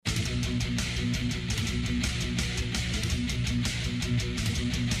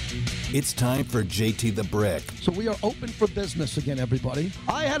It's time for JT the Brick. So we are open for business again, everybody.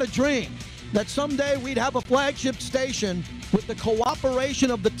 I had a dream that someday we'd have a flagship station with the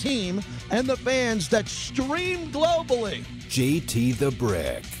cooperation of the team and the fans that stream globally. JT the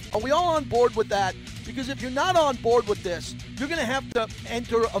Brick. Are we all on board with that? Because if you're not on board with this, you're going to have to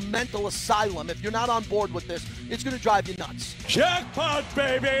enter a mental asylum. If you're not on board with this, it's going to drive you nuts. Jackpot,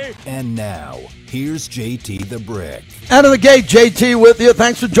 baby! And now, here's JT the Brick. Out of the gate, JT with you.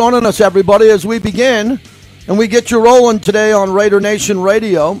 Thanks for joining us, everybody, as we begin. And we get you rolling today on Raider Nation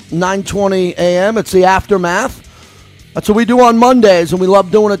Radio, 9:20 a.m. It's the aftermath. That's what we do on Mondays, and we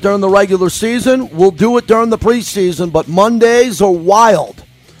love doing it during the regular season. We'll do it during the preseason, but Mondays are wild.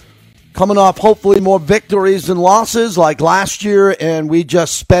 Coming off hopefully more victories than losses like last year, and we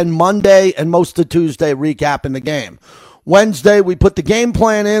just spend Monday and most of Tuesday recapping the game. Wednesday, we put the game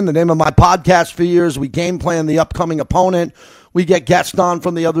plan in. The name of my podcast for years, we game plan the upcoming opponent. We get guests on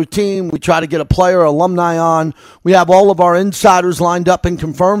from the other team. We try to get a player, alumni on. We have all of our insiders lined up and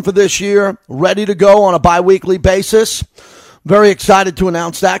confirmed for this year, ready to go on a bi-weekly basis. Very excited to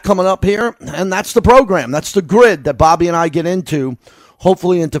announce that coming up here. And that's the program. That's the grid that Bobby and I get into,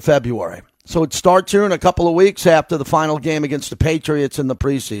 hopefully into February. So it starts here in a couple of weeks after the final game against the Patriots in the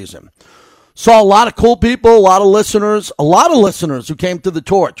preseason. Saw a lot of cool people, a lot of listeners who came to the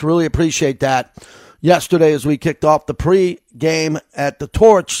Torch. Really appreciate that. Yesterday as we kicked off the pre-game at the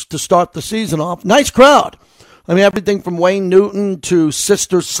Torch to start the season off. Nice crowd. I mean, everything from Wayne Newton to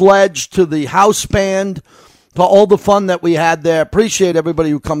Sister Sledge to the house band to all the fun that we had there. Appreciate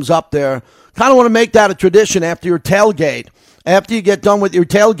everybody who comes up there. Kind of want to make that a tradition after your tailgate. After you get done with your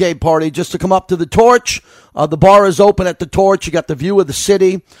tailgate party, just to come up to the Torch. The bar is open at the Torch. You got the view of the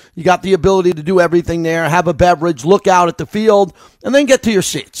city. You got the ability to do everything there, have a beverage, look out at the field, and then get to your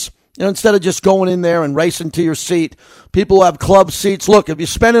seats. You know, instead of just going in there and racing to your seat, people who have club seats. Look, if you're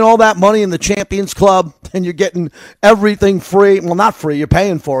spending all that money in the Champions Club and you're getting everything free, well, not free, you're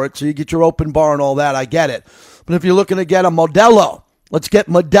paying for it, so you get your open bar and all that, I get it. But if you're looking to get a Modelo, let's get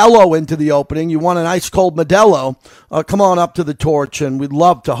Modelo into the opening. You want an ice cold Modelo, come on up to the Torch, and we'd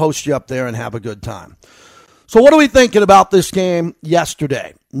love to host you up there and have a good time. So what are we thinking about this game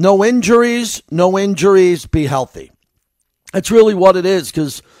yesterday? No injuries, be healthy. That's really what it is,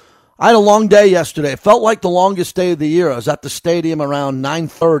 because I had a long day yesterday. It felt like the longest day of the year. I was at the stadium around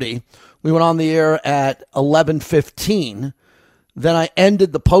 9:30. We went on the air at 11:15. Then I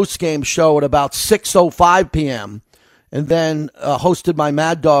ended the post-game show at about 6:05 p.m. and then hosted my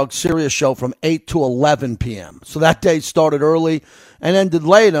Mad Dog Sirius show from 8 to 11 p.m. So that day started early and ended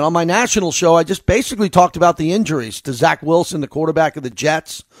late. And on my national show, I just basically talked about the injuries to Zach Wilson, the quarterback of the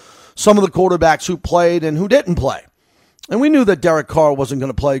Jets, some of the quarterbacks who played and who didn't play. And we knew that Derek Carr wasn't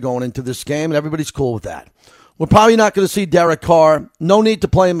going to play going into this game, and everybody's cool with that. We're probably not going to see Derek Carr. No need to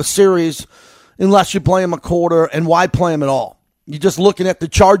play him a series unless you play him a quarter, and why play him at all? You're just looking at the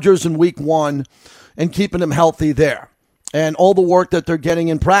Chargers in week 1 and keeping them healthy there. And all the work that they're getting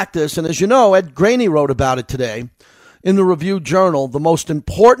in practice. And as you know, Ed Graney wrote about it today in the Review Journal. The most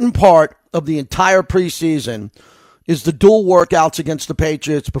important part of the entire preseason is the dual workouts against the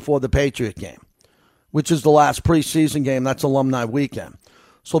Patriots before the Patriot game, which is the last preseason game. That's Alumni Weekend.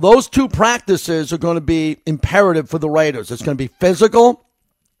 So those two practices are going to be imperative for the Raiders. It's going to be physical,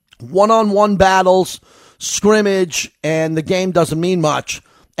 one-on-one battles, scrimmage, and the game doesn't mean much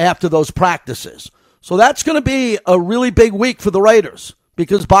after those practices. So that's going to be a really big week for the Raiders,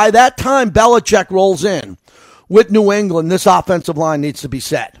 because by that time Belichick rolls in with New England, this offensive line needs to be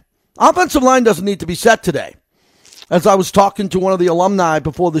set. Offensive line doesn't need to be set today. As I was talking to one of the alumni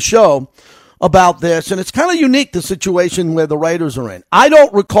before the show about this, and it's kind of unique, the situation where the Raiders are in. I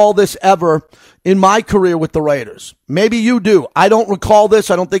don't recall this ever in my career with the Raiders. Maybe you do. I don't recall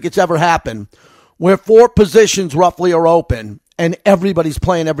this. I don't think it's ever happened, where 4 positions roughly are open and everybody's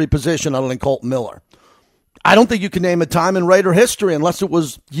playing every position other than Colton Miller. I don't think you can name a time in Raider history, unless it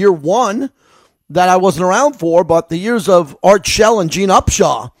was year 1 that I wasn't around for, but the years of Art Shell and Gene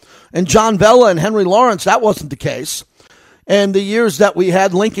Upshaw and John Vella and Henry Lawrence, that wasn't the case. And the years that we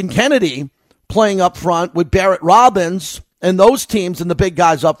had Lincoln Kennedy playing up front with Barrett Robbins and those teams and the big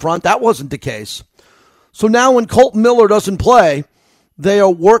guys up front, that wasn't the case. So now when Colton Miller doesn't play, they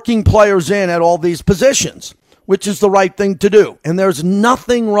are working players in at all these positions, which is the right thing to do. And there's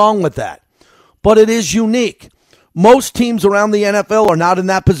nothing wrong with that. But it is unique. Most teams around the NFL are not in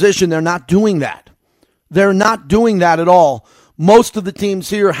that position. They're not doing that. They're not doing that at all. Most of the teams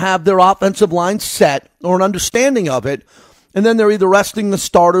here have their offensive line set or an understanding of it, and then they're either resting the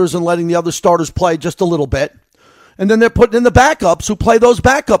starters and letting the other starters play just a little bit, and then they're putting in the backups who play those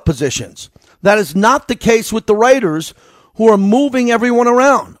backup positions. That is not the case with the Raiders, who are moving everyone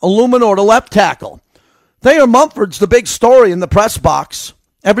around. Illuminor, the left tackle. Thayer Munford's the big story in the press box.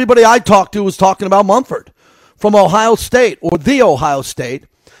 Everybody I talked to was talking about Munford from Ohio State, or the Ohio State,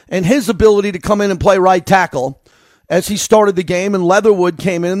 and his ability to come in and play right tackle as he started the game, and Leatherwood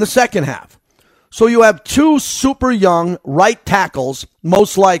came in the second half. So you have two super young right tackles,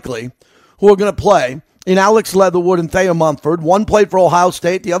 most likely, who are going to play in Alex Leatherwood and Thayer Munford. One played for Ohio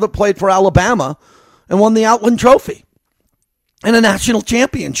State, the other played for Alabama, and won the Outland Trophy and a national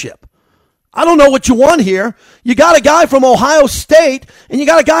championship. I don't know what you want here. You got a guy from Ohio State, and you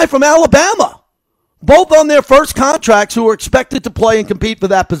got a guy from Alabama, both on their first contracts, who are expected to play and compete for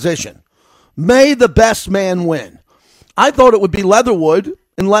that position. May the best man win. I thought it would be Leatherwood,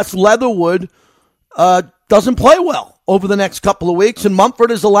 unless Leatherwood doesn't play well over the next couple of weeks, and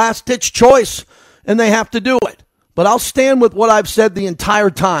Munford is the last-ditch choice, and they have to do it. But I'll stand with what I've said the entire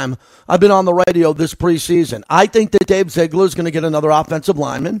time I've been on the radio this preseason. I think that Dave Ziegler is going to get another offensive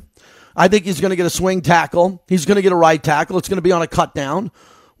lineman. I think he's going to get a swing tackle. He's going to get a right tackle. It's going to be on a cut down,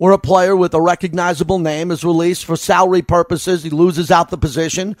 where a player with a recognizable name is released for salary purposes. He loses out the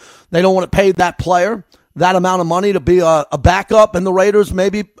position. They don't want to pay that player that amount of money to be a backup, and the Raiders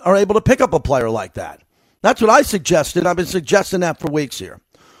maybe are able to pick up a player like that. That's what I suggested. I've been suggesting that for weeks here.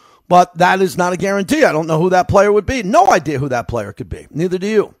 But that is not a guarantee. I don't know who that player would be. No idea who that player could be. Neither do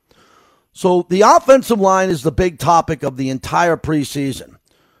you. So the offensive line is the big topic of the entire preseason.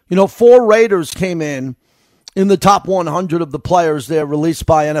 4 Raiders came in the top 100 of the players there released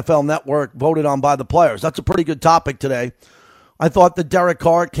by NFL Network, voted on by the players. That's a pretty good topic today. I thought that Derek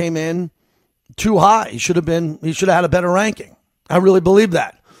Carr came in too high. He should have had a better ranking. I really believe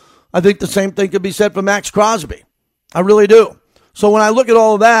that. I think the same thing could be said for Max Crosby. I really do. So when I look at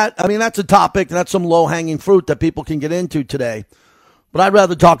all of that, that's a topic, and that's some low-hanging fruit that people can get into today. But I'd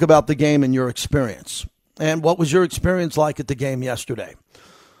rather talk about the game and your experience. And what was your experience like at the game yesterday?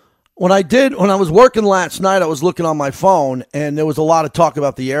 When I was working last night, I was looking on my phone, and there was a lot of talk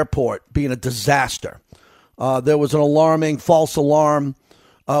about the airport being a disaster. There was an alarming false alarm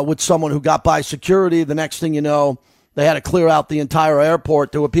with someone who got by security. The next thing you know, they had to clear out the entire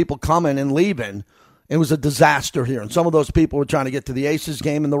airport. There were people coming and leaving. It was a disaster here, and some of those people were trying to get to the Aces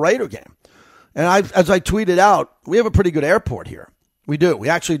game and the Raider game. And as I tweeted out, we have a pretty good airport here. We do. We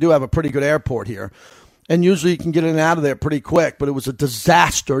actually do have a pretty good airport here. And usually you can get in and out of there pretty quick, but it was a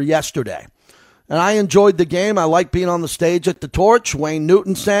disaster yesterday. And I enjoyed the game. I like being on the stage at the Torch. Wayne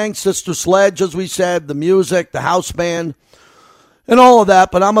Newton sang, Sister Sledge, as we said, the music, the house band, and all of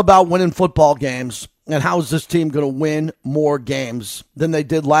that. But I'm about winning football games. And how is this team going to win more games than they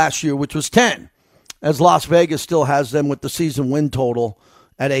did last year, which was 10, as Las Vegas still has them with the season win total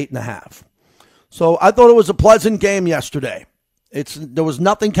at 8.5. So I thought it was a pleasant game yesterday. There was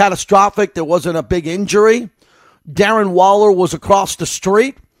nothing catastrophic. There wasn't a big injury. Darren Waller was across the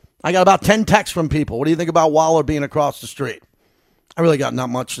street. I got about 10 texts from people. What do you think about Waller being across the street? I really got not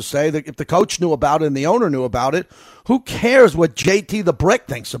much to say. If the coach knew about it and the owner knew about it, who cares what JT the Brick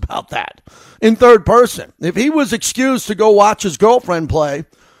thinks about that in third person? If he was excused to go watch his girlfriend play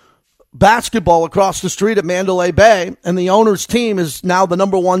basketball across the street at Mandalay Bay, and the owner's team is now the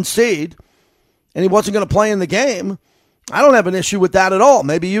number 1 seed, and he wasn't going to play in the game, I don't have an issue with that at all.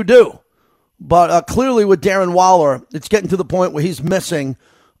 Maybe you do. But clearly with Darren Waller, it's getting to the point where he's missing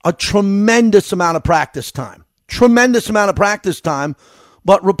a tremendous amount of practice time. Tremendous amount of practice time,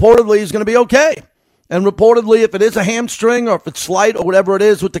 but reportedly he's going to be okay. And reportedly, if it is a hamstring or if it's slight or whatever it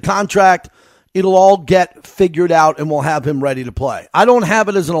is with the contract, it'll all get figured out and we'll have him ready to play. I don't have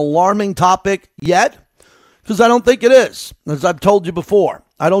it as an alarming topic yet because I don't think it is. As I've told you before,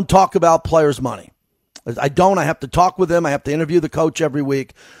 I don't talk about players' money. I don't. I have to talk with them. I have to interview the coach every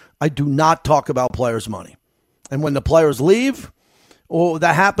week. I do not talk about players' money. And when the players leave, or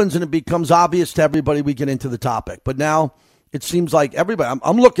that happens and it becomes obvious to everybody, we get into the topic. But now it seems like everybody,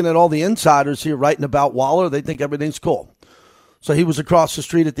 I'm looking at all the insiders here writing about Waller. They think everything's cool. So he was across the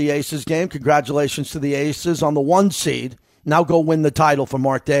street at the Aces game. Congratulations to the Aces on the 1 seed. Now go win the title for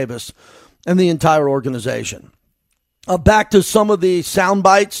Mark Davis and the entire organization. Back to some of the sound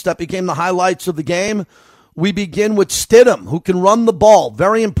bites that became the highlights of the game. We begin with Stidham, who can run the ball.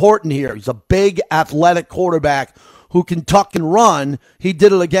 Very important here. He's a big, athletic quarterback who can tuck and run. He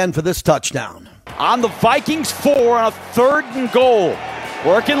did it again for this touchdown. On the Vikings 4 on a 3rd and goal.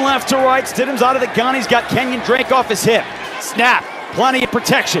 Working left to right. Stidham's out of the gun. He's got Kenyon Drake off his hip. Snap. Plenty of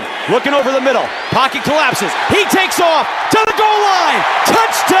protection. Looking over the middle. Pocket collapses. He takes off to the goal line.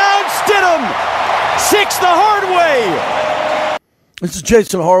 Touchdown, Stidham. 6 the hard way. This is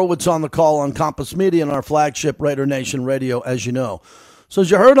Jason Horowitz on the call on Compass Media and our flagship Raider Nation Radio, as you know. So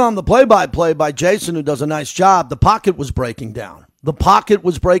as you heard on the play-by-play by Jason, who does a nice job, the pocket was breaking down. The pocket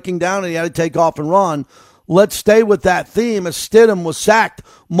was breaking down, and he had to take off and run. Let's stay with that theme as Stidham was sacked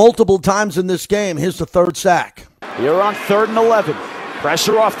multiple times in this game. Here's the third sack. Here on 3rd and 11.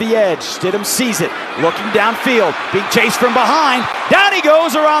 Pressure off the edge. Stidham sees it. Looking downfield. Being chased from behind. Down he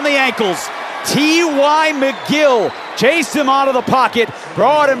goes around the ankles. T.Y. McGill chased him out of the pocket.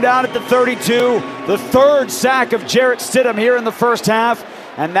 Brought him down at the 32. The third sack of Jarrett Stidham here in the first half.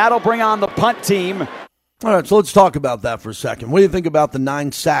 And that'll bring on the punt team. All right, so let's talk about that for a second. What do you think about the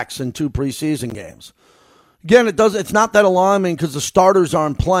 9 sacks in 2 preseason games? Again, it's not that alarming because the starters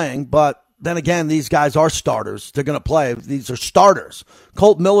aren't playing, but then again, these guys are starters. They're going to play. These are starters.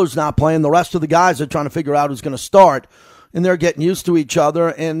 Colt Miller's not playing. The rest of the guys are trying to figure out who's going to start, and they're getting used to each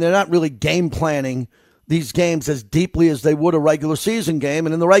other, and they're not really game planning these games as deeply as they would a regular season game.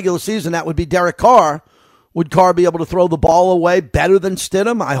 And in the regular season, that would be Derek Carr. Would Carr be able to throw the ball away better than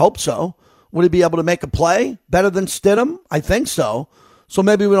Stidham? I hope so. Would he be able to make a play better than Stidham? I think so. So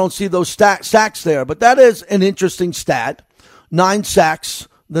maybe we don't see those sacks there. But that is an interesting stat. 9 sacks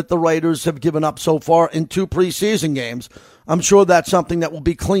that the Raiders have given up so far in 2 preseason games. I'm sure that's something that will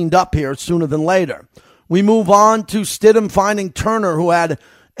be cleaned up here sooner than later. We move on to Stidham finding Turner, who had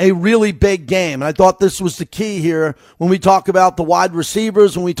a really big game. And I thought this was the key here when we talk about the wide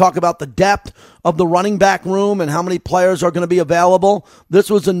receivers, when we talk about the depth of the running back room and how many players are going to be available. This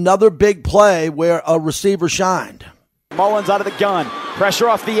was another big play where a receiver shined. Mullins out of the gun. Pressure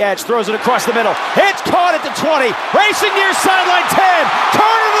off the edge. Throws it across the middle. It's caught at the 20. Racing near sideline 10.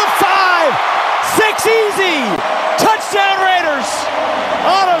 Turner to the 5. 6 easy. Touchdown Raiders.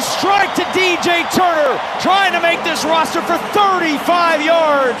 On a strike to DJ Turner. Trying to make this roster for 35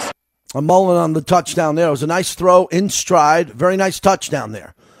 yards. A Mullen on the touchdown there. It was a nice throw in stride. Very nice touchdown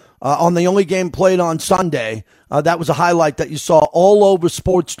there. On the only game played on Sunday, that was a highlight that you saw all over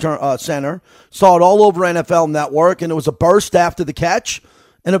Sports Center, saw it all over NFL Network, and it was a burst after the catch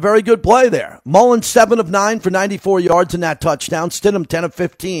and a very good play there. Mullins 7 of 9 for 94 yards in that touchdown. Stidham 10 of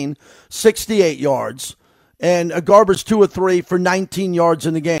 15, 68 yards. And Garbers 2 of 3 for 19 yards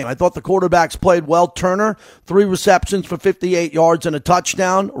in the game. I thought the quarterbacks played well. Turner, 3 receptions for 58 yards and a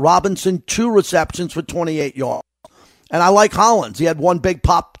touchdown. Robinson, 2 receptions for 28 yards. And I like Hollins. He had 1 big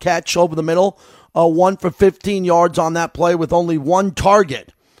pop catch over the middle, 1 for 15 yards on that play with only 1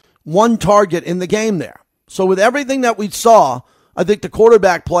 target. 1 target in the game there. So with everything that we saw, I think the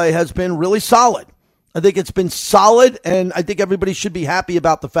quarterback play has been really solid. I think it's been solid, and I think everybody should be happy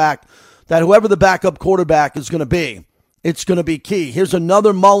about the fact that whoever the backup quarterback is going to be, it's going to be key. Here's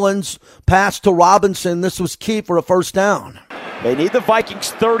another Mullins pass to Robinson. This was key for a first down. They need the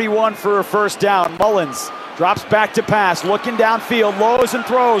Vikings 31 for a first down. Mullins drops back to pass, looking downfield, lows and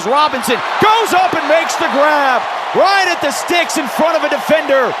throws. Robinson goes up and makes the grab right at the sticks in front of a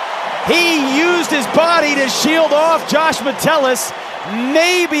defender. He used his body to shield off Josh Metellus.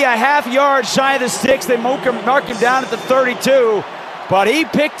 Maybe a half yard shy of the sticks. They mark him down at the 32, but he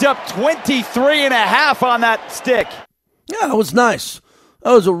picked up 23 and a half on that stick. Yeah, it was nice.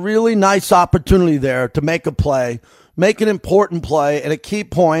 That was a really nice opportunity there to make a play. Make an important play at a key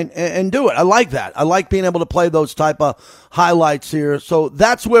point and do it. I like that. I like being able to play those type of highlights here. So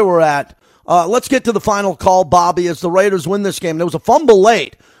that's where we're at. Let's get to the final call, Bobby, as the Raiders win this game. There was a fumble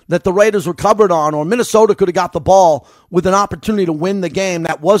late that the Raiders recovered on, or Minnesota could have got the ball with an opportunity to win the game.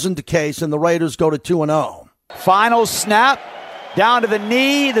 That wasn't the case, and the Raiders go to 2-0. Final snap, down to the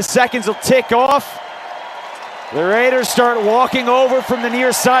knee. The seconds will tick off. The Raiders start walking over from the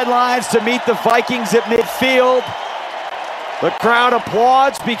near sidelines to meet the Vikings at midfield. The crowd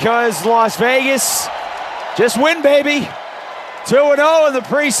applauds because Las Vegas just win, baby. 2-0 in the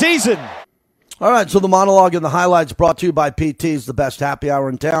preseason. All right, so the monologue and the highlights brought to you by PT's, the best happy hour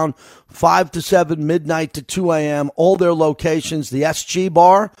in town. 5 to 7, midnight to 2 a.m., all their locations. The SG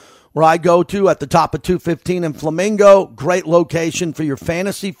Bar, where I go to at the top of 215 in Flamingo. Great location for your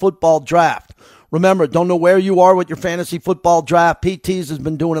fantasy football draft. Remember, don't know where you are with your fantasy football draft. PT's has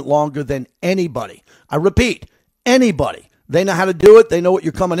been doing it longer than anybody. I repeat, anybody. They know how to do it. They know what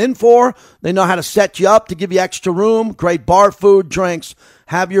you're coming in for. They know how to set you up to give you extra room, great bar food, drinks.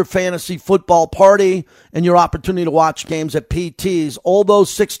 Have your fantasy football party and your opportunity to watch games at PT's. All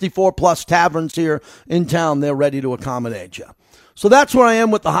those 64-plus taverns here in town, they're ready to accommodate you. So that's where I am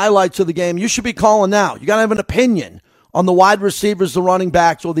with the highlights of the game. You should be calling now. You got to have an opinion on the wide receivers, the running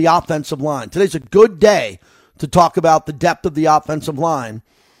backs, or the offensive line. Today's a good day to talk about the depth of the offensive line.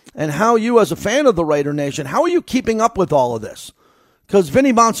 And how you, as a fan of the Raider Nation, how are you keeping up with all of this? Because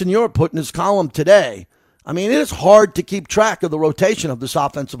Vinny Bonsignore put in his column today I mean, it is hard to keep track of the rotation of this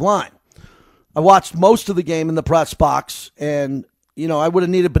offensive line. I watched most of the game in the press box, and, I would have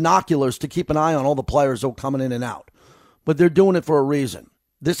needed binoculars to keep an eye on all the players that were coming in and out. But they're doing it for a reason.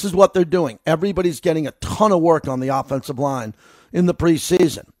 This is what they're doing. Everybody's getting a ton of work on the offensive line in the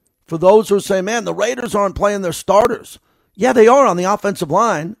preseason. For those who say, man, the Raiders aren't playing their starters. Yeah, they are on the offensive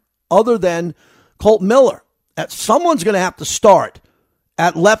line, other than Colt Miller. Someone's going to have to start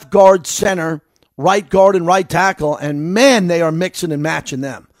at left guard, center, right guard, and right tackle. And, man, they are mixing and matching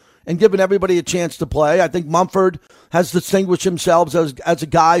them and giving everybody a chance to play. I think Mumford has distinguished himself as a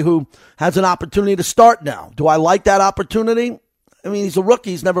guy who has an opportunity to start now. Do I like that opportunity? I mean, he's a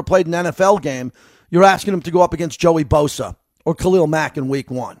rookie. He's never played an NFL game. You're asking him to go up against Joey Bosa or Khalil Mack in week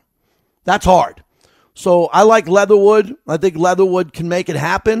 1. That's hard. So I like Leatherwood. I think Leatherwood can make it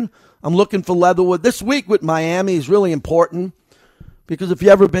happen. I'm looking for Leatherwood. This week with Miami is really important because if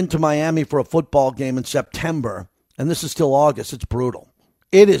you've ever been to Miami for a football game in September, and this is still August, it's brutal.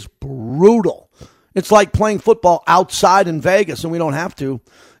 It is brutal. It's like playing football outside in Vegas, and we don't have to,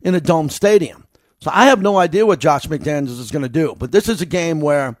 in a dome stadium. So I have no idea what Josh McDaniels is going to do. But this is a game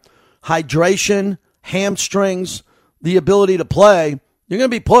where hydration, hamstrings, the ability to play, you're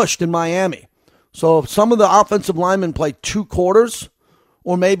going to be pushed in Miami. So if some of the offensive linemen play 2 quarters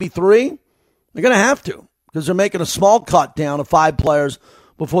or maybe 3, they're going to have to because they're making a small cut down to 5 players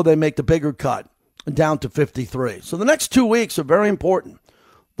before they make the bigger cut down to 53. So the next 2 weeks are very important.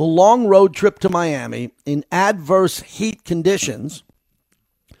 The long road trip to Miami in adverse heat conditions.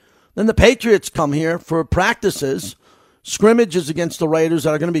 Then the Patriots come here for practices, scrimmages against the Raiders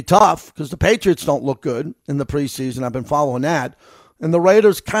that are going to be tough because the Patriots don't look good in the preseason. I've been following that. And the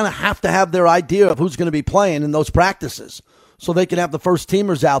Raiders kind of have to have their idea of who's going to be playing in those practices so they can have the first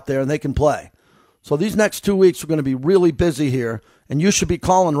teamers out there and they can play. So these next 2 weeks are going to be really busy here. And you should be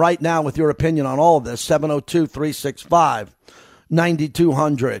calling right now with your opinion on all of this,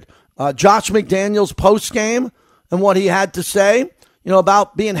 702-365-9200. Josh McDaniels post-game and what he had to say,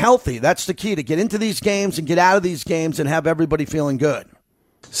 about being healthy. That's the key, to get into these games and get out of these games and have everybody feeling good.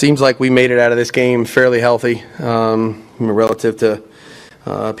 Seems like we made it out of this game fairly healthy relative to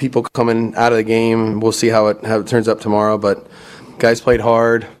people coming out of the game. We'll see how it turns up tomorrow, but guys played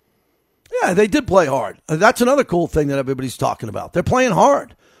hard. Yeah, they did play hard. That's another cool thing that everybody's talking about. They're playing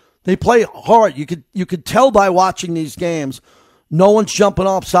hard. They play hard. You could tell by watching these games, no one's jumping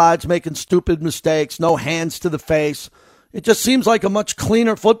off sides, making stupid mistakes, no hands to the face. It just seems like a much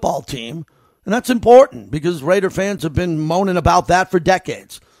cleaner football team, and that's important because Raider fans have been moaning about that for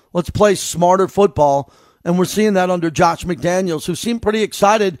decades. Let's play smarter football, and we're seeing that under Josh McDaniels, who seemed pretty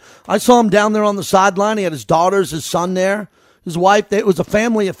excited. I saw him down there on the sideline. He had his daughters, his son there, his wife. It was a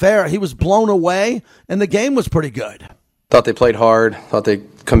family affair. He was blown away, and the game was pretty good. Thought they played hard, thought they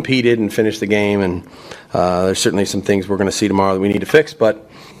competed and finished the game, and there's certainly some things we're going to see tomorrow that we need to fix,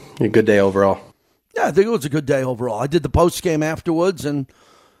 but a good day overall. Yeah, I think it was a good day overall. I did the post game afterwards, and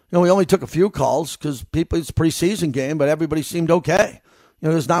we only took a few calls because it's a preseason game, but everybody seemed okay.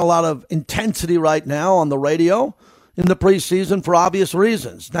 There's not a lot of intensity right now on the radio in the preseason for obvious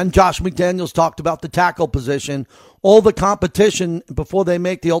reasons. Then Josh McDaniels talked about the tackle position, all the competition before they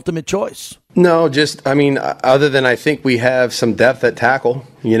make the ultimate choice. No, other than I think we have some depth at tackle,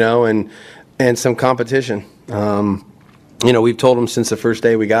 and some competition. We've told them since the first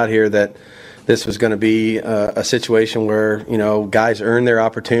day we got here that this was going to be a situation where, guys earn their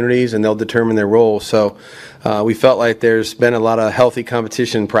opportunities and they'll determine their role. So we felt like there's been a lot of healthy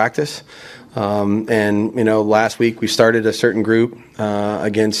competition in practice. Last week we started a certain group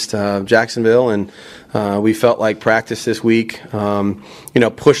against Jacksonville, and we felt like practice this week,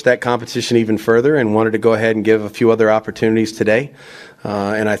 pushed that competition even further and wanted to go ahead and give a few other opportunities today.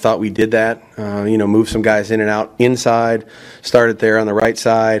 And I thought we did that, move some guys in and out inside, started there on the right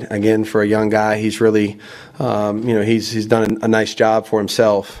side. Again, for a young guy, he's really, he's done a nice job for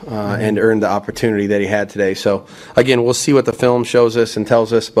himself and earned the opportunity that he had today. So, again, we'll see what the film shows us and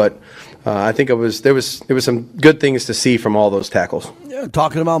tells us, but I think there was some good things to see from all those tackles. Yeah,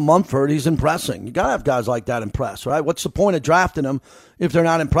 talking about Mumford, he's impressing. You got to have guys like that impress, right? What's the point of drafting them if they're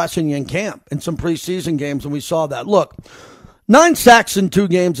not impressing you in camp? In some preseason games, and we saw that. Look, 9 sacks in 2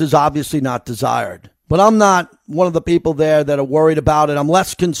 games is obviously not desired, but I'm not one of the people there that are worried about it. I'm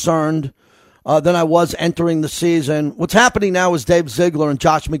less concerned than I was entering the season. What's happening now is Dave Ziegler and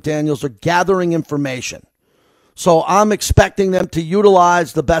Josh McDaniels are gathering information. So I'm expecting them to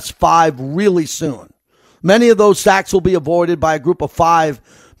utilize the best 5 really soon. Many of those sacks will be avoided by a group of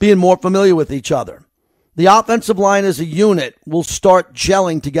 5 being more familiar with each other. The offensive line as a unit will start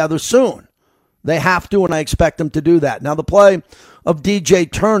gelling together soon. They have to, and I expect them to do that. Now, the play of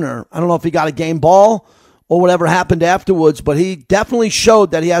DJ Turner, I don't know if he got a game ball or whatever happened afterwards, but he definitely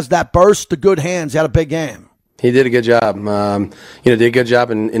showed that he has that burst, the good hands. He had a big game. He did a good job. Did a good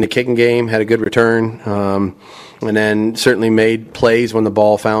job in the kicking game, had a good return, and then certainly made plays when the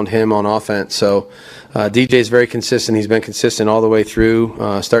ball found him on offense. So DJ is very consistent. He's been consistent all the way through,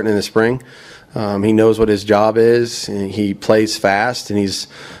 starting in the spring. He knows what his job is. He plays fast, and he's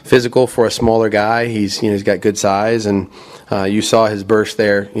physical for a smaller guy. He's got good size, and you saw his burst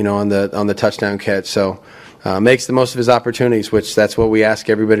there, on the touchdown catch. So makes the most of his opportunities, which that's what we ask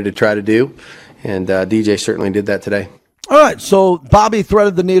everybody to try to do. And DJ certainly did that today. All right, so Bobby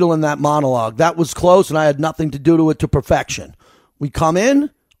threaded the needle in that monologue. That was close, and I had nothing to do to it to perfection. We come in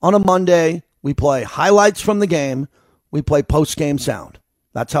on a Monday. We play highlights from the game. We play post-game sound.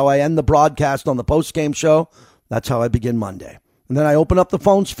 That's how I end the broadcast on the post-game show. That's how I begin Monday. And then I open up the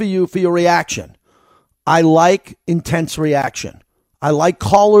phones for you for your reaction. I like intense reaction. I like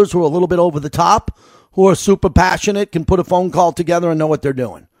callers who are a little bit over the top, who are super passionate, can put a phone call together and know what they're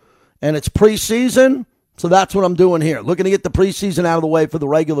doing. And it's preseason, so that's what I'm doing here. Looking to get the preseason out of the way for the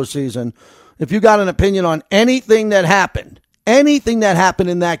regular season. If you got an opinion on anything that happened in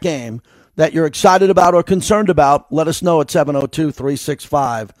that game that you're excited about or concerned about, let us know at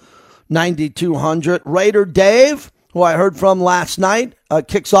 702-365-9200. Raider Dave, who I heard from last night,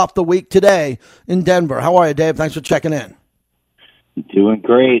 kicks off the week today in Denver. How are you, Dave? Thanks for checking in. Doing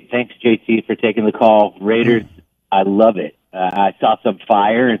great. Thanks, JT, for taking the call. Raiders, I love it. I saw some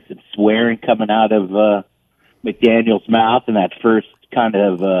fire and some swearing coming out of McDaniel's mouth in that first kind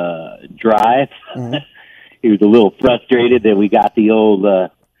of drive. Mm-hmm. He was a little frustrated that we got the old,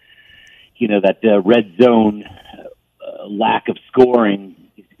 that red zone lack of scoring.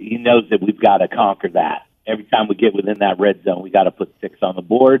 He knows that we've got to conquer that. Every time we get within that red zone, we got to put 6 on the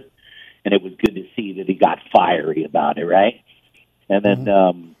board. And it was good to see that he got fiery about it, right? And then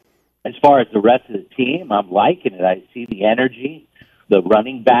as far as the rest of the team, I'm liking it. I see the energy, the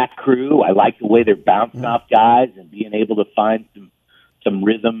running back crew. I like the way they're bouncing off guys and being able to find some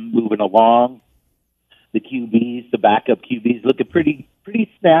rhythm moving along. The QBs, the backup QBs, looking pretty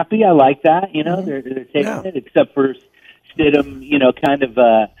snappy. I like that. They're taking it, except for Stidham, kind of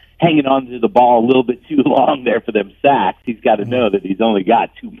hanging on to the ball a little bit too long there for them sacks. He's got to know that he's only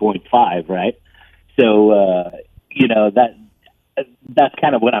got 2.5, right? So, that's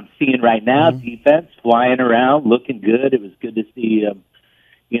kind of what I'm seeing right now. Mm-hmm. Defense flying around, looking good. It was good to see,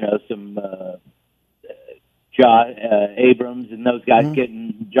 some Abrams and those guys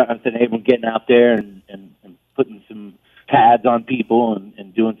Jonathan Abrams getting out there and putting some pads on people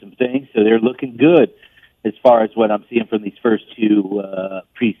and doing some things. So they're looking good as far as what I'm seeing from these first 2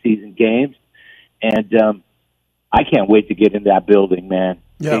 preseason games. And I can't wait to get in that building, man.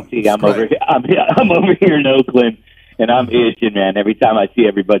 Yeah, I'm over here in Oakland. And I'm itching, man. Every time I see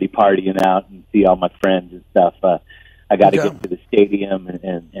everybody partying out and see all my friends and stuff, I got to get to the stadium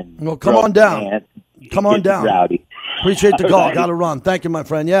and well, come on down. Come on down. Rowdy. Appreciate the call. Got to run. Thank you, my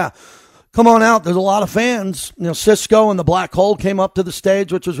friend. Yeah. Come on out. There's a lot of fans. Cisco and the Black Hole came up to the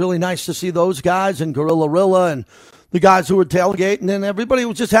stage, which was really nice to see those guys, and Gorilla Rilla and the guys who were tailgating, and everybody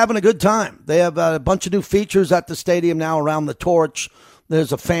was just having a good time. They have a bunch of new features at the stadium now around the torch.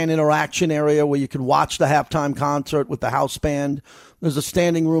 There's a fan interaction area where you can watch the halftime concert with the house band. There's a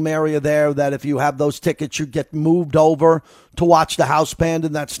standing room area there that if you have those tickets, you get moved over to watch the house band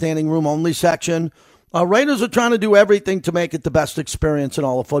in that standing room only section. Raiders are trying to do everything to make it the best experience in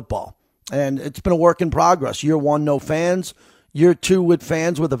all of football. And it's been a work in progress. Year 1, no fans. Year 2 with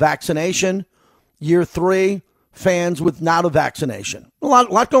fans with a vaccination. Year 3, fans with not a vaccination. A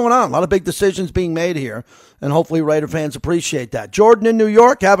lot going on. A lot of big decisions being made here. And hopefully Raider fans appreciate that. Jordan in New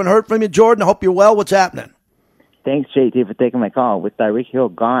York. Haven't heard from you, Jordan. I hope you're well. What's happening? Thanks, JT, for taking my call. With Tyreek Hill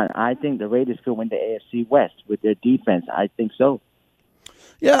gone, I think the Raiders could win the AFC West with their defense. I think so.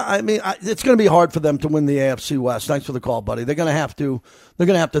 Yeah, I mean, it's going to be hard for them to win the AFC West. Thanks for the call, buddy. They're going to have to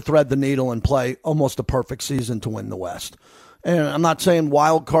thread the needle and play almost a perfect season to win the West. And I'm not saying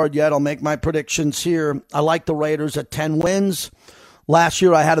wild card yet. I'll make my predictions here. I like the Raiders at 10 wins. Last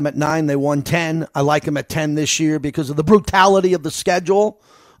year I had them at 9. They won 10. I like them at 10 this year because of the brutality of the schedule.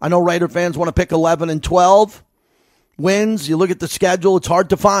 I know Raider fans want to pick 11 and 12 wins. You look at the schedule, it's hard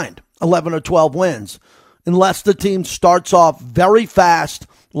to find 11 or 12 wins unless the team starts off very fast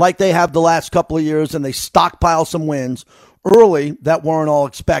like they have the last couple of years and they stockpile some wins early that weren't all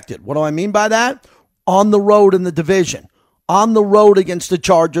expected. What do I mean by that? On the road in the division. On the road against the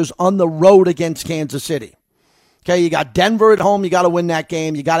Chargers, on the road against Kansas City. Okay, you got Denver at home. You got to win that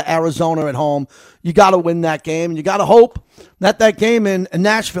game. You got Arizona at home. You got to win that game. And you got to hope that game in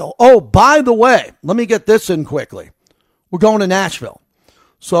Nashville. Oh, by the way, let me get this in quickly. We're going to Nashville.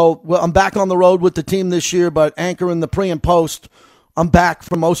 So I'm back on the road with the team this year, but anchoring the pre and post, I'm back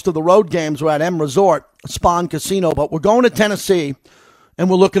for most of the road games. We're at M Resort, Spawn Casino, but we're going to Tennessee, and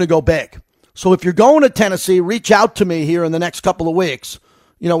we're looking to go big. So if you're going to Tennessee, reach out to me here in the next couple of weeks.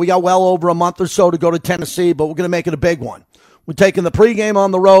 You know, we got well over a month or so to go to Tennessee, but we're going to make it a big one. We're taking the pregame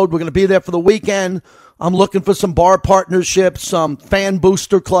on the road. We're going to be there for the weekend. I'm looking for some bar partnerships, some fan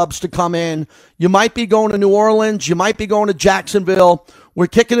booster clubs to come in. You might be going to New Orleans. You might be going to Jacksonville. We're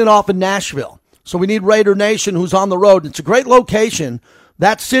kicking it off in Nashville. So we need Raider Nation who's on the road. It's a great location.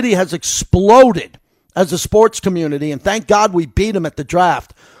 That city has exploded as a sports community, and thank God we beat them at the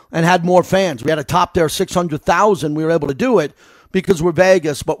draft and had more fans. We had a top there 600,000. We were able to do it because we're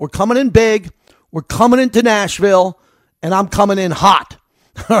Vegas, but we're coming in big. We're coming into Nashville, and I'm coming in hot.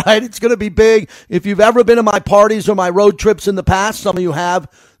 All right, it's going to be big. If you've ever been to my parties or my road trips in the past, some of you have,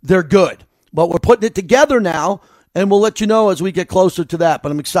 they're good. But we're putting it together now, and we'll let you know as we get closer to that.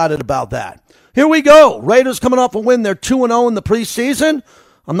 But I'm excited about that. Here we go. Raiders coming off a win. They're 2-0 in the preseason.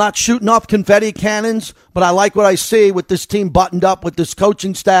 I'm not shooting off confetti cannons, but I like what I see with this team buttoned up, with this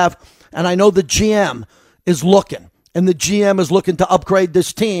coaching staff, and I know the GM is looking. And the GM is looking to upgrade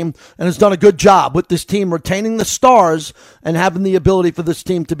this team and has done a good job with this team retaining the stars and having the ability for this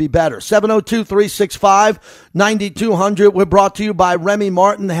team to be better. 702-365-9200. We're brought to you by Remy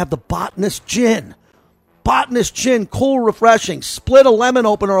Martin. They have the Botanist Gin. Botanist Gin, cool, refreshing. Split a lemon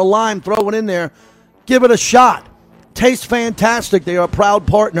open or a lime, throw it in there. Give it a shot. Tastes fantastic. They are a proud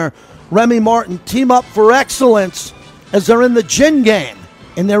partner. Remy Martin, team up for excellence as they're in the gin game.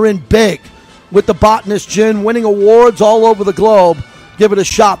 And they're in big with the Botanist Gin, winning awards all over the globe. Give it a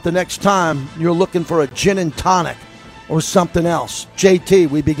shot the next time you're looking for a gin and tonic or something else. JT,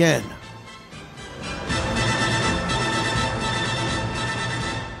 we begin.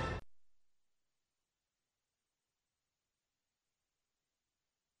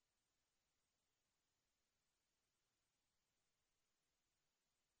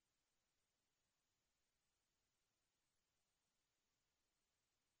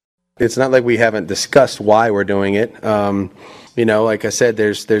 It's not like we haven't discussed why we're doing it. You know, like I said,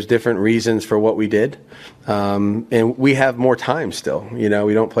 there's different reasons for what we did, and we have more time still. You know,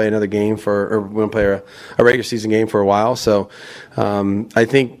 we don't play another game we don't play a regular season game for a while. So I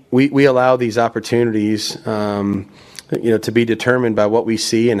think we allow these opportunities, you know, to be determined by what we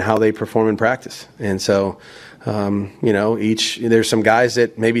see and how they perform in practice. And so, you know, there's some guys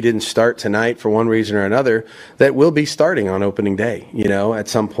that maybe didn't start tonight for one reason or another that will be starting on opening day, you know, at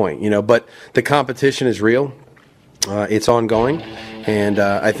some point, you know, but the competition is real. It's ongoing. And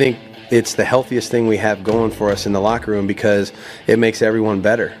I think it's the healthiest thing we have going for us in the locker room because it makes everyone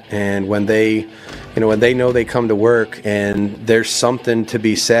better. And when they know they come to work and there's something to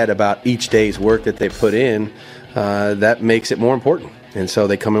be said about each day's work that they put in, that makes it more important. And so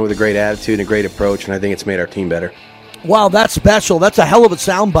they come in with a great attitude and a great approach, and I think it's made our team better. Wow, that's special. That's a hell of a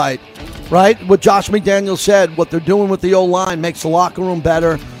soundbite, right? What Josh McDaniels said, what they're doing with the O-line makes the locker room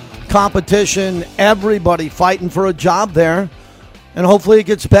better. Competition, everybody fighting for a job there, and hopefully it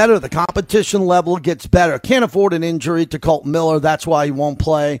gets better. The competition level gets better. Can't afford an injury to Colton Miller. That's why he won't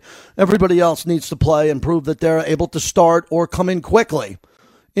play. Everybody else needs to play and prove that they're able to start or come in quickly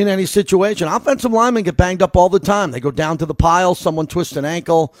in any situation. Offensive linemen get banged up all the time. They go down to the pile, someone twists an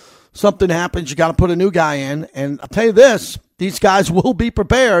ankle, something happens, you got to put a new guy in. And I'll tell you this, these guys will be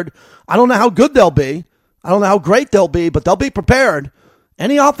prepared. I don't know how good they'll be. I don't know how great they'll be, but they'll be prepared.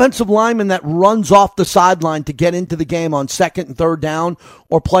 Any offensive lineman that runs off the sideline to get into the game on second and third down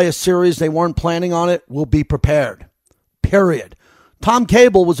or play a series they weren't planning on it will be prepared. Period. Tom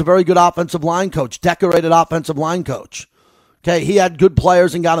Cable was a very good offensive line coach, decorated offensive line coach. Okay, he had good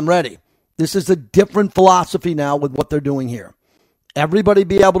players and got them ready. This is a different philosophy now with what they're doing here. Everybody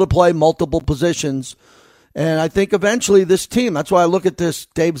be able to play multiple positions. And I think eventually this team, that's why I look at this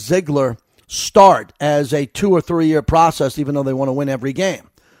Dave Ziegler start as a 2 or 3 year process, even though they want to win every game.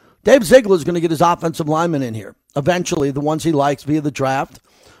 Dave Ziegler is going to get his offensive linemen in here. Eventually, the ones he likes via the draft.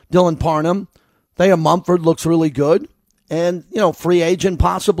 Dylan Parham. Thea Mumford looks really good. And, you know, free agent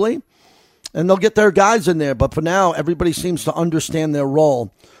possibly. And they'll get their guys in there. But for now, everybody seems to understand their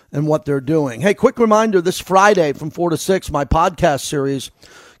role and what they're doing. Hey, quick reminder, this Friday from 4 to 6, my podcast series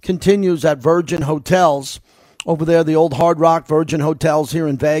continues at Virgin Hotels. Over there, the old Hard Rock Virgin Hotels here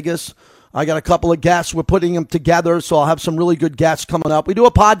in Vegas. I got a couple of guests. We're putting them together, so I'll have some really good guests coming up. We do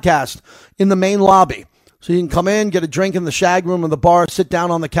a podcast in the main lobby. So you can come in, get a drink in the shag room of the bar, sit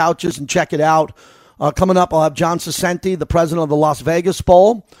down on the couches and check it out. Coming up, I'll have John Cicenti, the president of the Las Vegas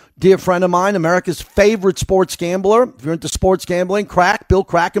Bowl. Dear friend of mine, America's favorite sports gambler. If you're into sports gambling, Bill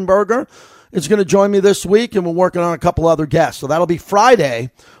Krakenberger is going to join me this week, and we're working on a couple other guests. So that'll be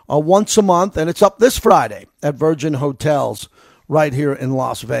Friday, once a month, and it's up this Friday at Virgin Hotels right here in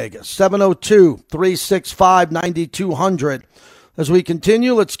Las Vegas. 702-365-9200. As we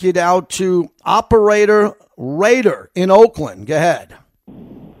continue, let's get out to Operator Raider in Oakland. Go ahead.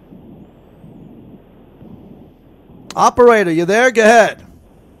 Operator, you there? Go ahead.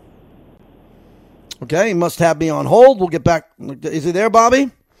 Okay, he must have me on hold. We'll get back. Is he there,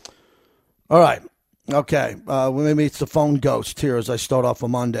 Bobby? All right. Okay. Maybe it's the phone ghost here as I start off a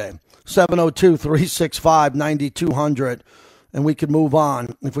Monday. 702-365-9200. And we could move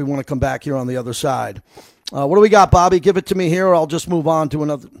on if we want to come back here on the other side. What do we got, Bobby? Give it to me here, or I'll just move on to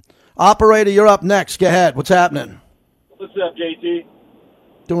another. Operator, you're up next. Go ahead. What's happening? What's up, JT?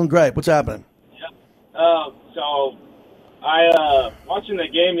 Doing great. What's happening? Yep. So I watching the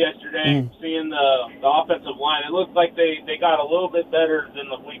game yesterday, seeing the offensive line. It looked like they got a little bit better than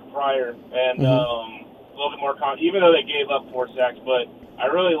the week prior, and a little bit more even though they gave up 4 sacks. But I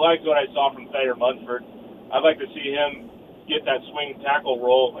really liked what I saw from Thayer Munford. I'd like to see him get that swing tackle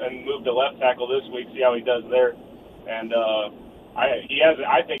role and move to left tackle this week. See how he does there, and I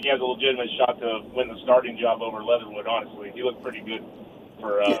think he has a legitimate shot to win the starting job over Leatherwood. Honestly, he looked pretty good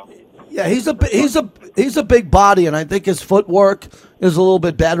for. Yeah, he's a big body, and I think his footwork is a little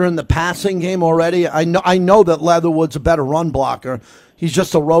bit better in the passing game already. I know that Leatherwood's a better run blocker. He's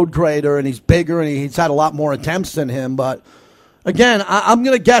just a road grader, and he's bigger, and he's had a lot more attempts than him. But again, I'm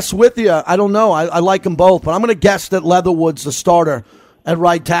going to guess with you. I don't know. I like them both, but I'm going to guess that Leatherwood's the starter at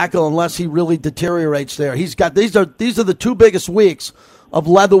right tackle unless he really deteriorates there. He's got these are the two biggest weeks of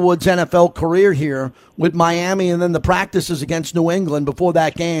Leatherwood's NFL career here with Miami, and then the practices against New England before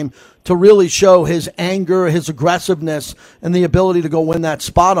that game to really show his anger, his aggressiveness, and the ability to go win that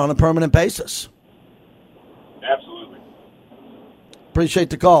spot on a permanent basis. Absolutely. Appreciate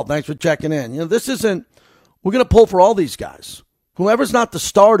the call. Thanks for checking in. We're going to pull for all these guys. Whoever's not the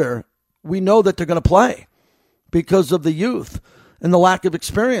starter, we know that they're going to play because of the youth and the lack of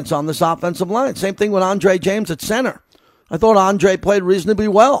experience on this offensive line. Same thing with Andre James at center. I thought Andre played reasonably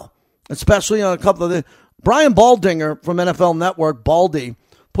well, especially on a couple of the. Brian Baldinger from NFL Network, Baldy,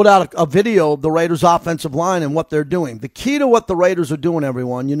 put out a video of the Raiders' offensive line and what they're doing. The key to what the Raiders are doing,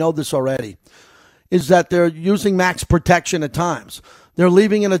 everyone, you know this already, is that they're using max protection at times. They're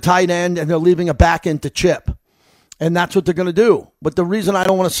leaving in a tight end and they're leaving a back end to chip. And that's what they're going to do. But the reason I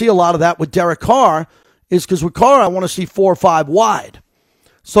don't want to see a lot of that with Derek Carr is because with Carr, I want to see 4 or 5 wide.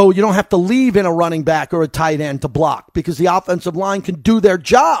 So you don't have to leave in a running back or a tight end to block because the offensive line can do their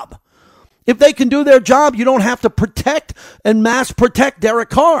job. If they can do their job, you don't have to protect and mass protect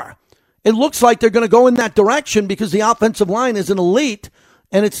Derek Carr. It looks like they're going to go in that direction because the offensive line is an elite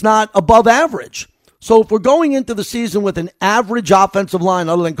and it's not above average. So if we're going into the season with an average offensive line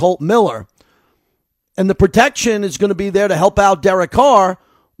other than Colt Miller, and the protection is going to be there to help out Derek Carr,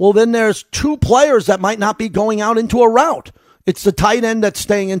 well, then there's 2 players that might not be going out into a route. It's the tight end that's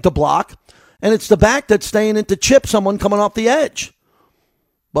staying into block, and it's the back that's staying into chip someone coming off the edge.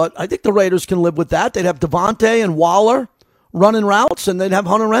 But I think the Raiders can live with that. They'd have Devontae and Waller running routes, and they'd have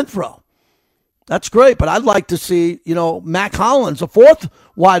Hunter Renfrow. That's great, but I'd like to see, Mac Hollins, a 4th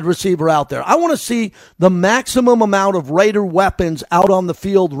wide receiver out there. I want to see the maximum amount of Raider weapons out on the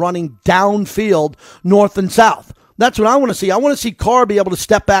field running downfield, north and south. That's what I want to see. I want to see Carr be able to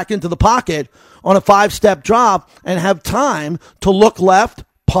step back into the pocket on a 5-step drop and have time to look left,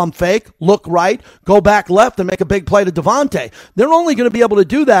 pump fake, look right, go back left and make a big play to Devontae. They're only going to be able to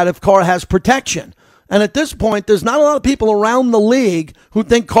do that if Carr has protection. And at this point, there's not a lot of people around the league who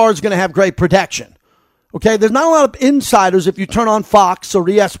think Carr's going to have great protection. Okay, there's not a lot of insiders if you turn on Fox or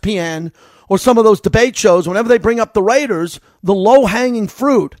ESPN or some of those debate shows. Whenever they bring up the Raiders, the low-hanging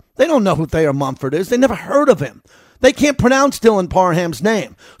fruit, they don't know who Thayer Munford is. They never heard of him. They can't pronounce Dylan Parham's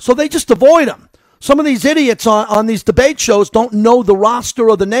name, so they just avoid him. Some of these idiots on these debate shows don't know the roster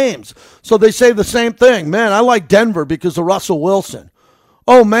or the names, so they say the same thing. Man, I like Denver because of Russell Wilson.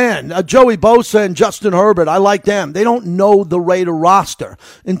 Oh, man, Joey Bosa and Justin Herbert, I like them. They don't know the Raider roster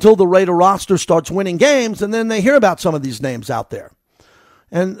until the Raider roster starts winning games, and then they hear about some of these names out there.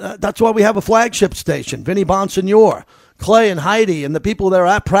 And that's why we have a flagship station, Vinny Bonsignor, Clay and Heidi, and the people that are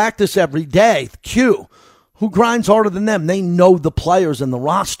at practice every day, Q. Who grinds harder than them? They know the players and the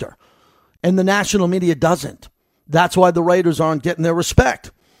roster, and the national media doesn't. That's why the Raiders aren't getting their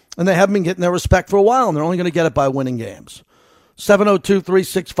respect, and they haven't been getting their respect for a while, and they're only going to get it by winning games.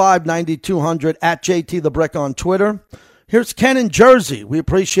 702-365-9200 at JT the Brick on Twitter. Here's Ken in Jersey. We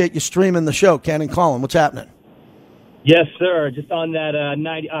appreciate you streaming the show. Ken and Colin, what's happening? Yes, sir. Just on that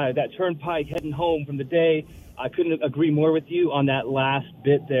that turnpike heading home from the day. I couldn't agree more with you on that last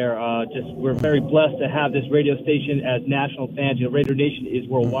bit there. We're very blessed to have this radio station as national fans. Raider Nation is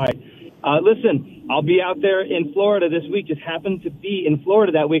worldwide. Listen, I'll be out there in Florida this week. Just happened to be in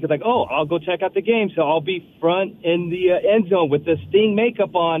Florida that week. I was like, I'll go check out the game. So I'll be front in the end zone with the Sting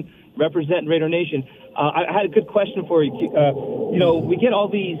makeup on, representing Raider Nation. I had a good question for you. We get all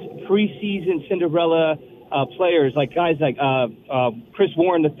these preseason Cinderella players, like guys like Chris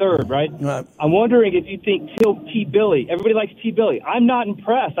Warren III, right? I'm wondering if you think T. Billy, everybody likes T. Billy. I'm not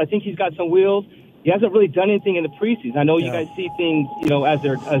impressed. I think he's got some wheels. He hasn't really done anything in the preseason. I know you guys see things, as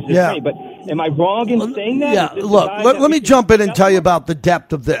they're training, but am I wrong in saying that? Yeah, look, let me jump in and tell you about the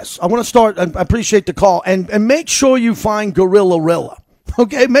depth of this. I want to start, I appreciate the call, and make sure you find Gorilla Rilla.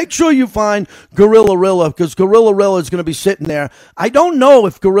 Okay, make sure you find Gorilla Rilla, because Gorilla Rilla is going to be sitting there. I don't know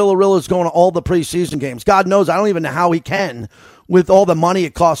if Gorilla Rilla is going to all the preseason games. God knows, I don't even know how he can with all the money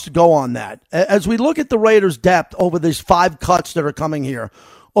it costs to go on that. As we look at the Raiders' depth over these 5 cuts that are coming here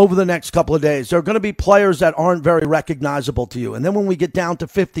over the next couple of days, there are going to be players that aren't very recognizable to you. And then when we get down to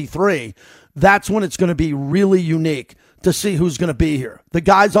 53, that's when it's going to be really unique to see who's going to be here. The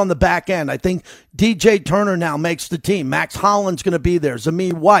guys on the back end, I think DJ Turner now makes the team. Max Holland's going to be there.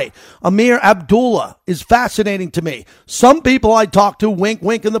 Zamir White. Amir Abdullah is fascinating to me. Some people I talk to, wink,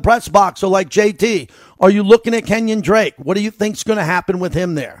 wink in the press box, are like, JT, are you looking at Kenyon Drake? What do you think's going to happen with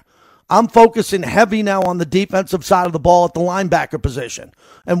him there? I'm focusing heavy now on the defensive side of the ball at the linebacker position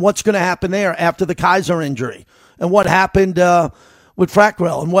and what's going to happen there after the Kaiser injury and what happened with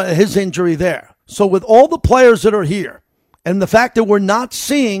Frackrell and what his injury there. So with all the players that are here, and the fact that we're not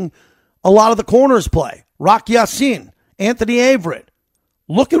seeing a lot of the corners play, Rock Yassin, Anthony Averett,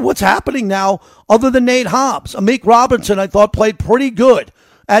 look at what's happening now other than Nate Hobbs. Amik Robinson, I thought, played pretty good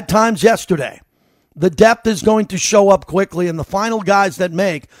at times yesterday. The depth is going to show up quickly, and the final guys that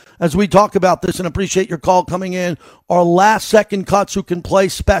make, as we talk about this, and appreciate your call coming in, are last-second cuts who can play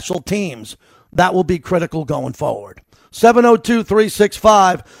special teams. That will be critical going forward.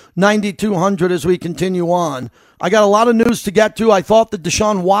 702-365-9200 as we continue on. I got a lot of news to get to. I thought the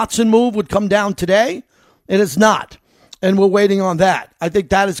Deshaun Watson move would come down today. It is not, and we're waiting on that. I think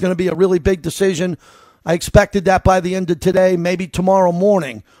that is going to be a really big decision. I expected that by the end of today, maybe tomorrow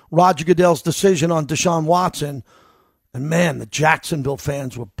morning, Roger Goodell's decision on Deshaun Watson. And, man, the Jacksonville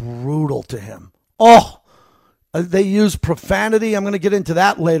fans were brutal to him. They used profanity. I'm going to get into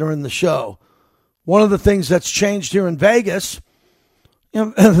that later in the show. One of the things that's changed here in Vegas,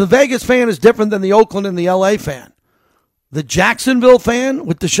 the Vegas fan is different than the Oakland and the L.A. fan. The Jacksonville fan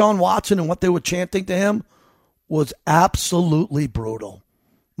with Deshaun Watson and what they were chanting to him was absolutely brutal.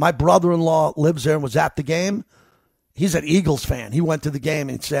 My brother-in-law lives there and was at the game. He's an Eagles fan. He went to the game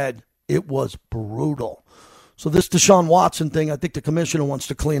and said it was brutal. So this Deshaun Watson thing, I think the commissioner wants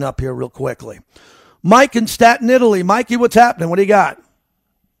to clean up here real quickly. Mike in Staten, Italy. Mikey, what's happening? What do you got?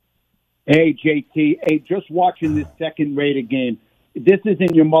 Hey, JT. Hey, just watching this second Raider game. This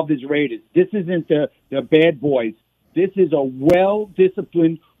isn't your mother's Raiders. This isn't the bad boys. This is a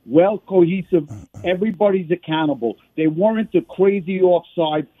well-disciplined, well-cohesive, everybody's accountable. They weren't the crazy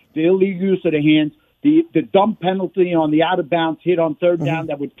offside, the illegal use of the hands, the dumb penalty on the out-of-bounds hit on third down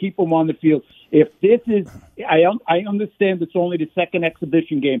that would keep them on the field. If this is, I understand it's only the second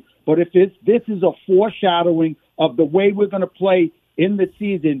exhibition game, but if this is a foreshadowing of the way we're going to play in the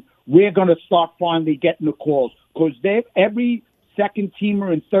season, we're going to start finally getting the calls. Because every second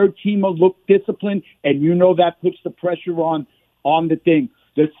teamer and third teamer look disciplined, and that puts the pressure on the thing.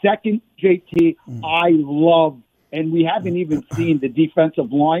 The second, JT, I love, and we haven't even seen the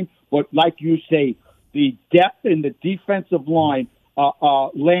defensive line, but like you say, the depth in the defensive line,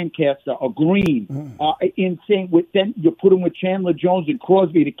 Lancaster, Green, insane. Then you put them with Chandler Jones and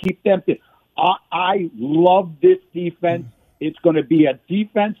Crosby to keep them. I love this defense. It's going to be a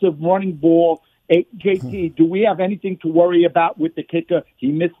defensive running ball. Hey, JT, do we have anything to worry about with the kicker? He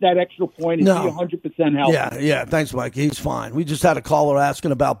missed that extra point. Is he 100% healthy? Yeah. Thanks, Mike. He's fine. We just had a caller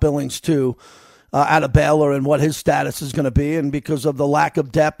asking about Billings, too, out of Baylor and what his status is going to be. And because of the lack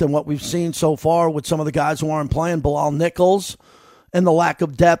of depth and what we've seen so far with some of the guys who aren't playing, Bilal Nichols, and the lack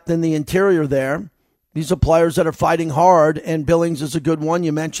of depth in the interior there, these are players that are fighting hard, and Billings is a good one.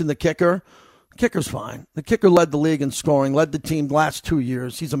 You mentioned the kicker. The kicker's fine. The kicker led the league in scoring, led the team the last 2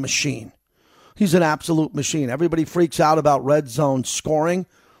 years. He's a machine. He's an absolute machine. Everybody freaks out about red zone scoring.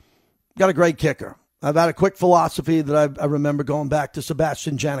 Got a great kicker. I've had a quick philosophy that I remember going back to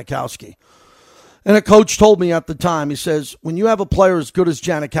Sebastian Janikowski. And a coach told me at the time, he says, when you have a player as good as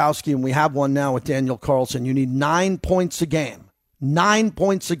Janikowski, and we have one now with Daniel Carlson, you need 9 points a game. 9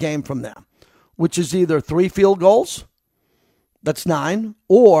 points a game from them, which is either 3 field goals, that's 9,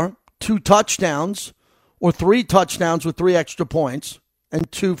 or 2 touchdowns, or 3 touchdowns with 3 extra points and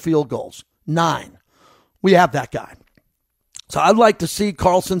 2 field goals. 9. We have that guy. So I'd like to see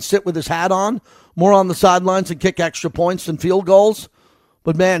Carlson sit with his hat on, more on the sidelines and kick extra points than field goals.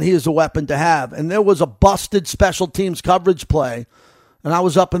 But, man, he is a weapon to have. And there was a busted special teams coverage play. And I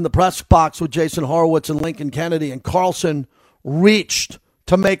was up in the press box with Jason Horowitz and Lincoln Kennedy, and Carlson reached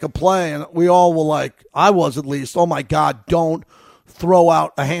to make a play. And we all were like, I was at least, oh, my God, don't throw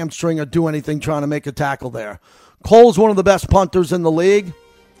out a hamstring or do anything trying to make a tackle there. Cole's one of the best punters in the league.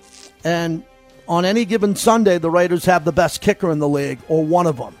 And on any given Sunday, the Raiders have the best kicker in the league, or one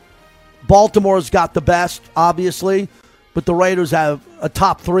of them. Baltimore's got the best, obviously, but the Raiders have a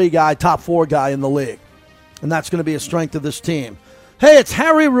top 3 guy, top 4 guy in the league. And that's going to be a strength of this team. Hey, it's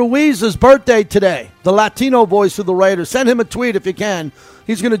Harry Ruiz's birthday today, the Latino voice of the Raiders. Send him a tweet if you can.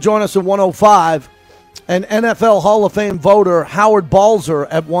 He's going to join us at 1:05. And NFL Hall of Fame voter Howard Balzer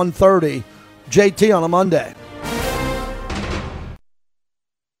at 1:30. JT on a Monday.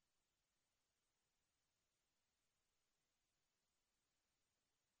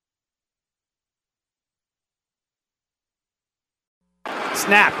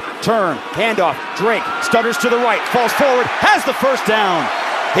 Snap, turn, handoff, Drake, stutters to the right, falls forward, has the first down.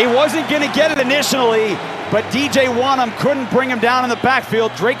 He wasn't going to get it initially, but DJ Wanham couldn't bring him down in the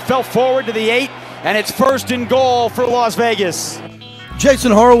backfield. Drake fell forward to the 8, and it's 1st and goal for Las Vegas.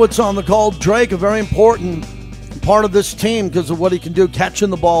 Jason Horowitz on the call. Drake, a very important part of this team because of what he can do, catching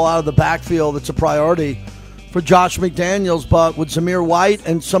the ball out of the backfield. It's a priority for Josh McDaniels, but with Zamir White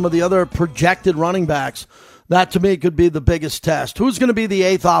and some of the other projected running backs, that to me could be the biggest test. Who's going to be the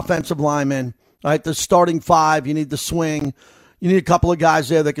 8th offensive lineman? Right, the starting 5, you need the swing. You need a couple of guys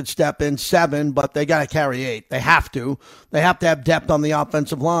there that could step in. 7, but they got to carry 8. They have to. They have to have depth on the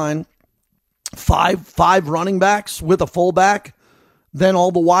offensive line. 5 running backs with a fullback. Then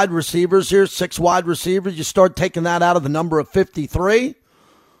all the wide receivers here, 6 wide receivers. You start taking that out of the number of 53.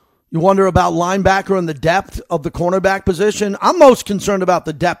 You wonder about linebacker and the depth of the cornerback position. I'm most concerned about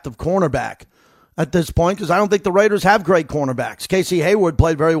the depth of cornerback at this point because I don't think the Raiders have great cornerbacks. Casey Hayward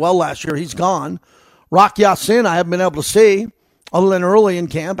played very well last year. He's gone. Rock Ya-Sin, I haven't been able to see other than early in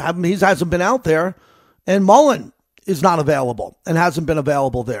camp. He hasn't been out there. And Mullen is not available and hasn't been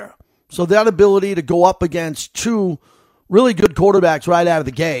available there. So that ability to go up against 2 really good quarterbacks right out of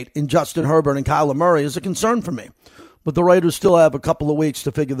the gate in Justin Herbert and Kyler Murray is a concern for me. But the Raiders still have a couple of weeks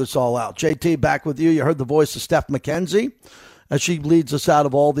to figure this all out. JT, back with you. You heard the voice of Steph McKenzie as she leads us out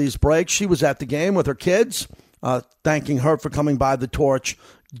of all these breaks. She was at the game with her kids, thanking her for coming by the torch.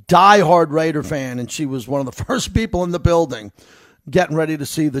 Diehard Raider fan, and she was one of the first people in the building getting ready to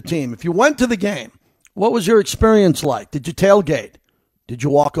see the team. If you went to the game, what was your experience like? Did you tailgate? Did you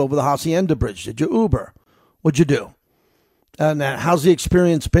walk over the Hacienda Bridge? Did you Uber? What'd you do? And how's the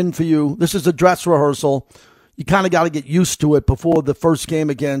experience been for you? This is a dress rehearsal. You kind of got to get used to it before the first game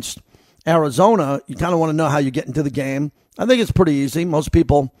against Arizona. You kind of want to know how you get into the game. I think it's pretty easy. Most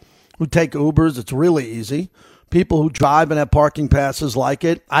people who take Ubers, it's really easy. People who drive and have parking passes like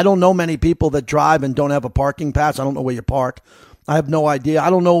it. I don't know many people that drive and don't have a parking pass. I don't know where you park. I have no idea. I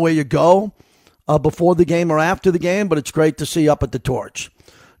don't know where you go before the game or after the game, but it's great to see you up at the torch.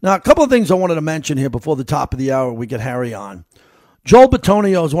 Now, a couple of things I wanted to mention here before the top of the hour we get Harry on. Joel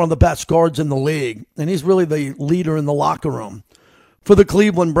Bitonio is one of the best guards in the league, and he's really the leader in the locker room for the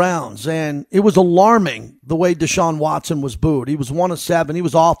Cleveland Browns. And it was alarming the way Deshaun Watson was booed. He was 1 of 7. He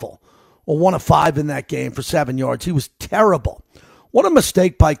was awful. Or 1 of 5 in that game for 7 yards. He was terrible. What a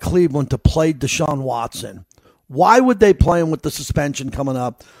mistake by Cleveland to play Deshaun Watson. Why would they play him with the suspension coming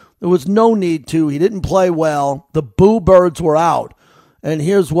up? There was no need to. He didn't play well. The boo birds were out. And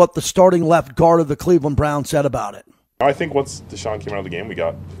here's what the starting left guard of the Cleveland Browns said about it. I think once Deshaun came out of the game, we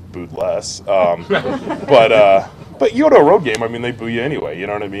got booed less. But you go to a road game, I mean, they boo you anyway. You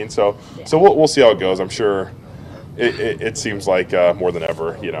know what I mean? So we'll see how it goes. I'm sure it seems like more than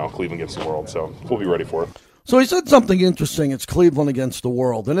ever, Cleveland against the world. So we'll be ready for it. So he said something interesting. It's Cleveland against the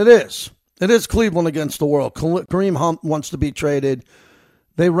world. And it is. It is Cleveland against the world. Kareem Hunt wants to be traded.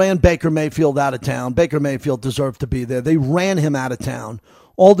 They ran Baker Mayfield out of town. Baker Mayfield deserved to be there. They ran him out of town,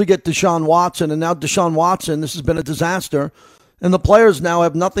 all to get Deshaun Watson. And now Deshaun Watson, this has been a disaster. And the players now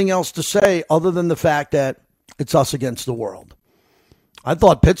have nothing else to say other than the fact that it's us against the world. I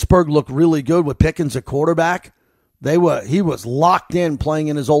thought Pittsburgh looked really good with Pickens at quarterback. He was locked in playing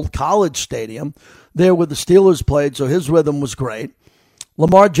in his old college stadium there where the Steelers played, so his rhythm was great.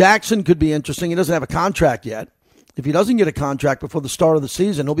 Lamar Jackson could be interesting. He doesn't have a contract yet. If he doesn't get a contract before the start of the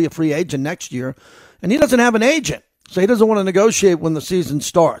season, he'll be a free agent next year. And he doesn't have an agent, so he doesn't want to negotiate when the season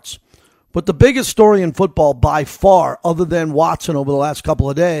starts. But the biggest story in football by far, other than Watson over the last couple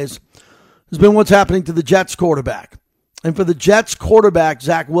of days, has been what's happening to the Jets quarterback. And for the Jets quarterback,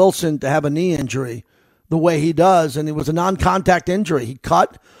 Zach Wilson, to have a knee injury the way he does, and it was a non-contact injury. He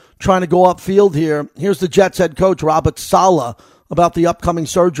cut trying to go upfield here. Here's the Jets head coach, Robert Saleh, about the upcoming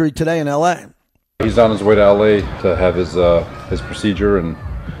surgery today in L.A. He's on his way to L.A. to have his procedure, and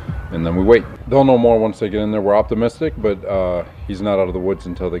then we wait. They'll know more once they get in there. We're optimistic, but he's not out of the woods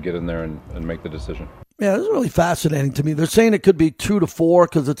until they get in there and make the decision. Yeah, this is really fascinating to me. They're saying it could be 2 to 4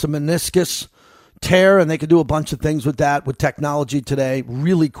 because it's a meniscus tear, and they could do a bunch of things with that with technology today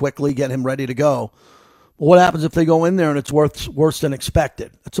really quickly, get him ready to go. But what happens if they go in there and it's worse than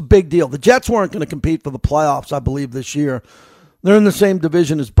expected? It's a big deal. The Jets weren't going to compete for the playoffs, I believe, this year. They're in the same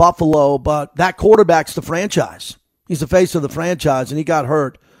division as Buffalo, but that quarterback's the franchise. He's the face of the franchise, and he got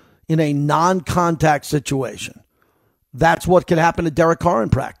hurt in a non-contact situation. That's what could happen to Derek Carr in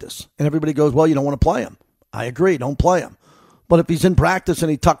practice. And everybody goes, well, you don't want to play him. I agree, don't play him. But if he's in practice and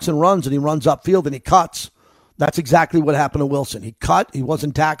he tucks and runs upfield and he cuts, that's exactly what happened to Wilson. He cut, he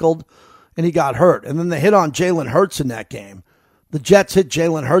wasn't tackled, and he got hurt. And then the hit on Jalen Hurts in that game. The Jets hit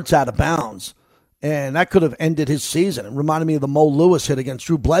Jalen Hurts out of bounds, and that could have ended his season. It reminded me of the Mo Lewis hit against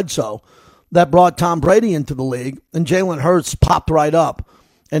Drew Bledsoe that brought Tom Brady into the league, and Jalen Hurts popped right up,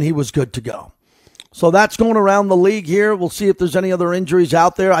 and he was good to go. So that's going around the league here. We'll see if there's any other injuries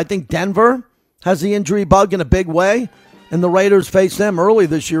out there. I think Denver has the injury bug in a big way, and the Raiders face them early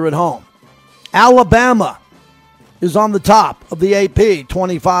this year at home. Alabama is on the top of the AP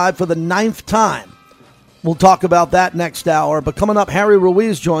 25 for the 9th time. We'll talk about that next hour. But coming up, Harry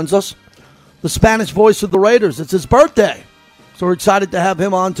Ruiz joins us, the Spanish voice of the Raiders. It's his birthday, so we're excited to have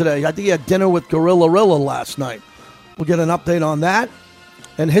him on today. I think he had dinner with Gorilla last night. We'll get an update on that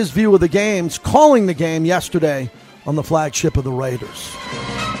and his view of the games, calling the game yesterday on the flagship of the Raiders.